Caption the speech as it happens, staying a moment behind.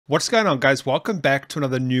What's going on, guys? Welcome back to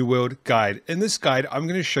another New World guide. In this guide, I'm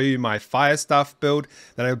going to show you my fire staff build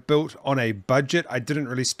that I built on a budget. I didn't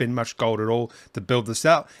really spend much gold at all to build this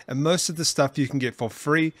out, and most of the stuff you can get for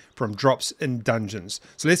free from drops in dungeons.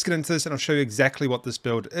 So let's get into this and I'll show you exactly what this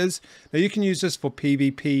build is. Now you can use this for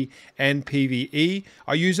PvP and PvE.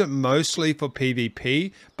 I use it mostly for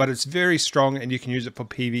PvP, but it's very strong and you can use it for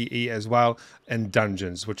PvE as well in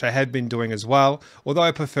dungeons, which I have been doing as well. Although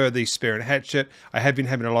I prefer the spear and hatchet, I have been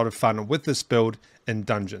having a lot of fun with this build in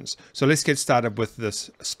dungeons. So let's get started with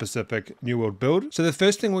this specific New World build. So the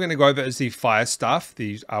first thing we're going to go over is the fire staff.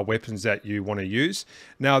 These are weapons that you want to use.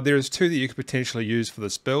 Now there's two that you could potentially use for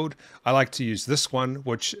this build. I like to use this one,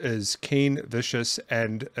 which is keen, vicious,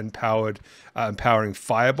 and empowering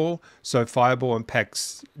fireball. So fireball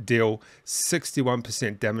impacts deal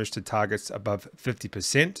 61% damage to targets above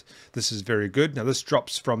 50%. This is very good. Now this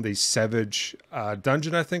drops from the Savage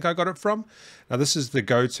dungeon, I think I got it from. Now this is the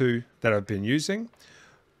go-to that I've been using.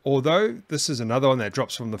 Although this is another one that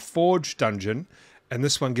drops from the Forge dungeon, and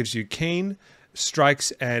this one gives you keen, strikes,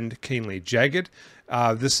 and keenly jagged.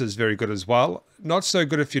 This is very good as well. Not so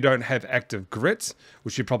good if you don't have active grit,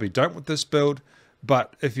 which you probably don't with this build.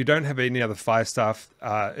 But if you don't have any other fire staff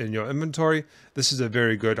in your inventory, this is a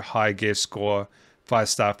very good high gear score fire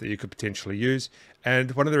staff that you could potentially use.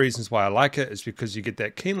 And one of the reasons why I like it is because you get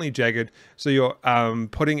that keenly jagged, so you're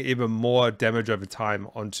putting even more damage over time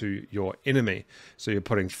onto your enemy. So you're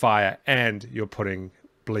putting fire and you're putting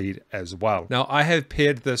bleed as well. Now I have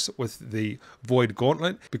paired this with the Void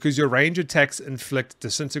Gauntlet because your range attacks inflict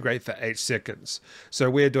disintegrate for 8 seconds.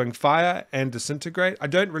 So we're doing fire and disintegrate. I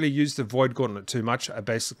don't really use the Void Gauntlet too much. I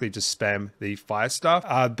basically just spam the fire stuff,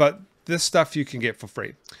 but this stuff you can get for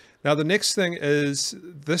free. Now the next thing is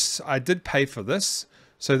this. I did pay for this.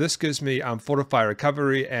 So this gives me Fortify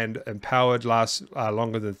Recovery and Empowered lasts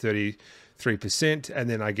longer than 33%, and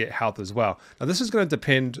then I get health as well. Now this is going to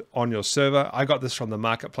depend on your server. I got this from the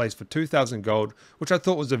marketplace for 2,000 gold, which I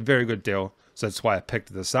thought was a very good deal. So that's why I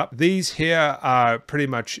picked this up. These here are pretty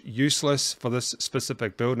much useless for this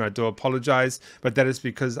specific build, and I do apologize, but that is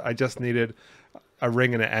because I just needed a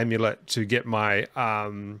ring and an amulet to get my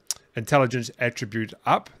intelligence attribute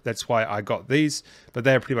up. That's why I got these, but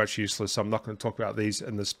they're pretty much useless, so I'm not going to talk about these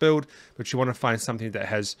in this build. But you want to find something that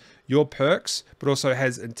has your perks but also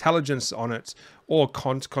has intelligence on it, or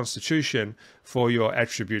constitution for your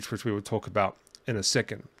attributes, which we will talk about in a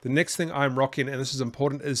second. The next thing I'm rocking, and this is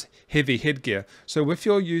important, is heavy headgear. So if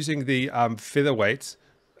you're using the featherweight,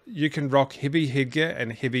 you can rock heavy headgear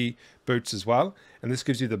and heavy boots as well, and this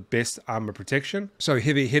gives you the best armor protection. So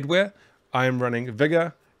heavy headwear, I am running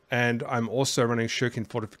vigor, and I'm also running shuriken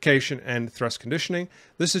fortification and thrust conditioning.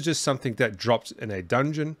 This is just something that drops in a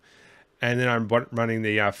dungeon. And then I'm running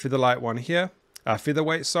the featherlight one here,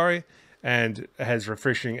 featherweight, sorry, and it has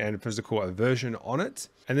refreshing and physical aversion on it.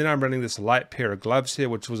 And then I'm running this light pair of gloves here,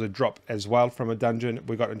 which was a drop as well from a dungeon.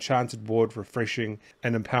 We got enchanted ward, refreshing,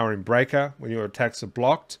 and empowering breaker when your attacks are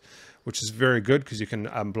blocked, which is very good because you can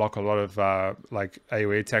block a lot of like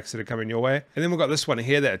AoE attacks that are coming your way. And then we've got this one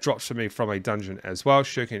here that drops for me from a dungeon as well,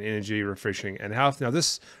 shuriken energy, refreshing, and health. Now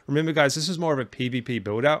this, remember guys, this is more of a PvP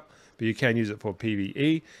build out, but you can use it for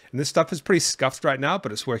PvE. And this stuff is pretty scuffed right now,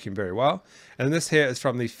 but it's working very well. And this here is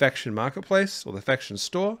from the faction marketplace, or the faction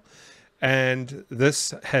store. And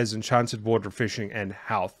this has enchanted ward, refreshing, and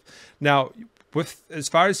health. Now, as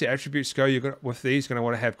far as the attributes go, with these, you're going to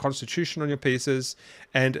want to have constitution on your pieces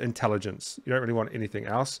and intelligence. You don't really want anything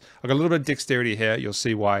else. I've got a little bit of dexterity here. You'll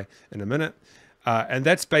see why in a minute. And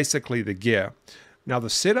that's basically the gear. Now the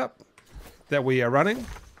setup that we are running,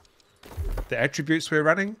 the attributes we're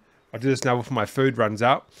running, I'll do this now before my food runs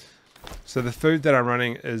out. So the food that I'm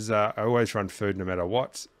running is, I always run food no matter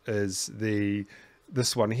what, is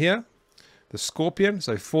this one here. The Scorpion,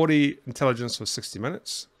 so 40 intelligence for 60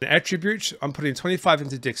 minutes. The attributes, I'm putting 25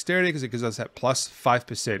 into dexterity because it gives us that plus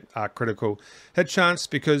 5% critical hit chance,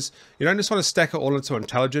 because you don't just want to stack it all into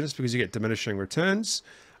intelligence because you get diminishing returns.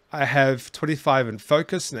 I have 25 in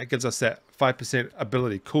focus, and that gives us that 5%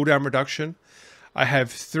 ability cooldown reduction. I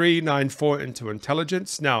have 394 into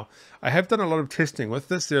intelligence. Now, I have done a lot of testing with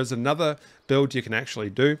this. There's another build you can actually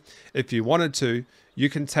do. If you wanted to, you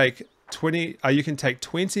can take 20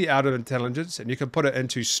 out of intelligence and you can put it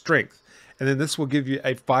into strength, and then this will give you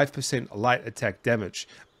a 5% light attack damage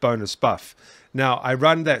bonus buff. Now I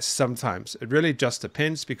run that sometimes. It really just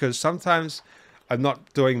depends, because sometimes I'm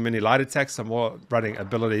not doing many light attacks, I'm more running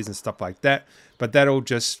abilities and stuff like that, but that'll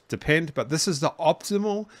just depend. But this is the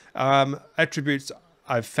optimal attributes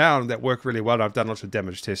I've found that work really well. I've done lots of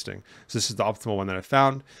damage testing, so this is the optimal one that I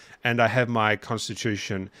found. And I have my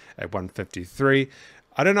constitution at 153.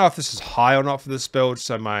 I don't know if this is high or not for this build,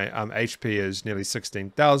 so my HP is nearly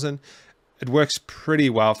 16,000. It works pretty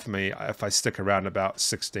well for me if I stick around about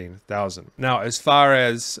 16,000. Now, as far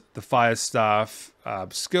as the fire staff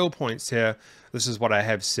skill points here, this is what I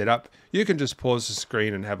have set up. You can just pause the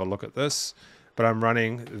screen and have a look at this, but I'm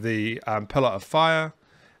running the Pillar of Fire,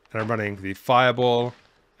 and I'm running the Fireball,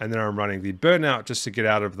 and then I'm running the Burnout just to get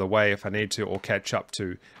out of the way if I need to or catch up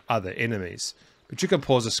to other enemies. But you can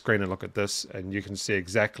pause the screen and look at this, and you can see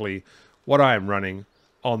exactly what I am running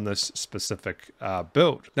on this specific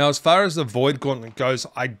build. Now, as far as the Void Gauntlet goes,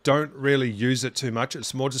 I don't really use it too much.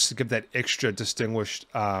 It's more just to give that extra distinguished,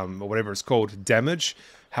 or whatever it's called, damage.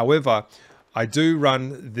 However, I do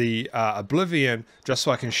run the Oblivion just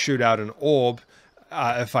so I can shoot out an orb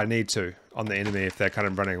if I need to on the enemy, if they're kind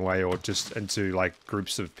of running away or just into like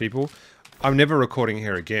groups of people. I'm never recording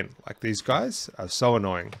here again. Like, these guys are so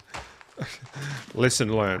annoying.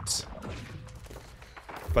 Lesson learned.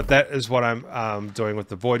 But that is what I'm doing with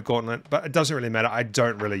the Void Gauntlet. But it doesn't really matter. I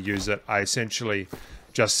don't really use it. I essentially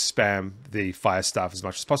just spam the Fire Staff as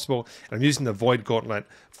much as possible. And I'm using the Void Gauntlet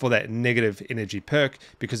for that negative energy perk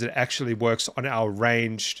because it actually works on our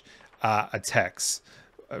ranged attacks.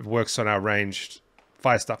 It works on our ranged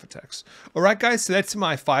Fire Staff attacks. Alright guys, so that's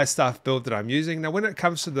my Fire Staff build that I'm using. Now when it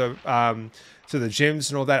comes to the gems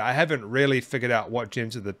and all that, I haven't really figured out what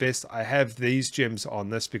gems are the best. I have these gems on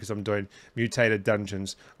this because I'm doing mutated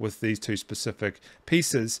dungeons with these two specific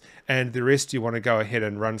pieces, and the rest you want to go ahead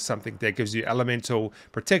and run something that gives you elemental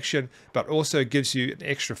protection but also gives you an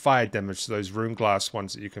extra fire damage, so those rune glass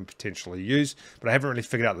ones that you can potentially use. But I haven't really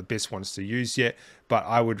figured out the best ones to use yet, but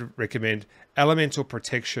I would recommend elemental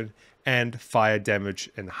protection and fire damage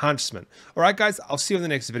enhancement. Alright guys, I'll see you in the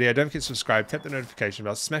next video. Don't forget to subscribe, tap the notification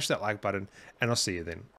bell, smash that like button, and I'll see you then.